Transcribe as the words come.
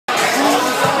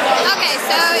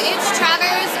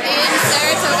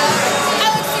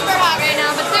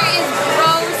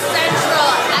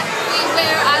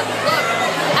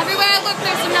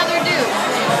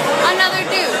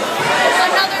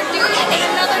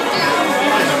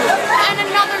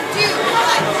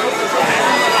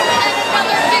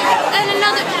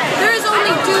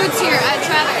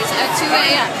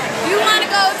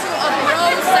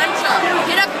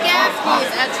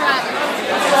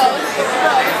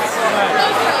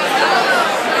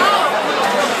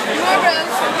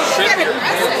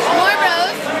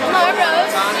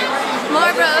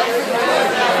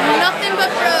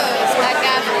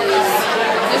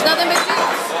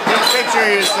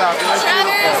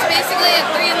basically at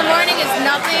 3 in the morning is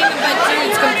nothing but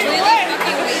dudes completely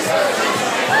fucking wasted.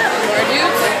 More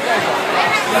dudes.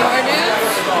 More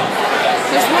dudes.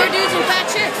 There's more dudes and fat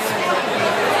chicks.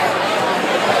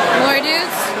 More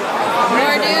dudes.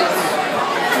 More dudes.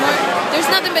 More. There's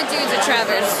nothing but dudes at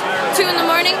Travers. 2 in the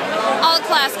morning, all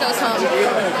class goes home.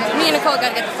 Me and Nicole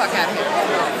gotta get the fuck out of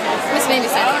here.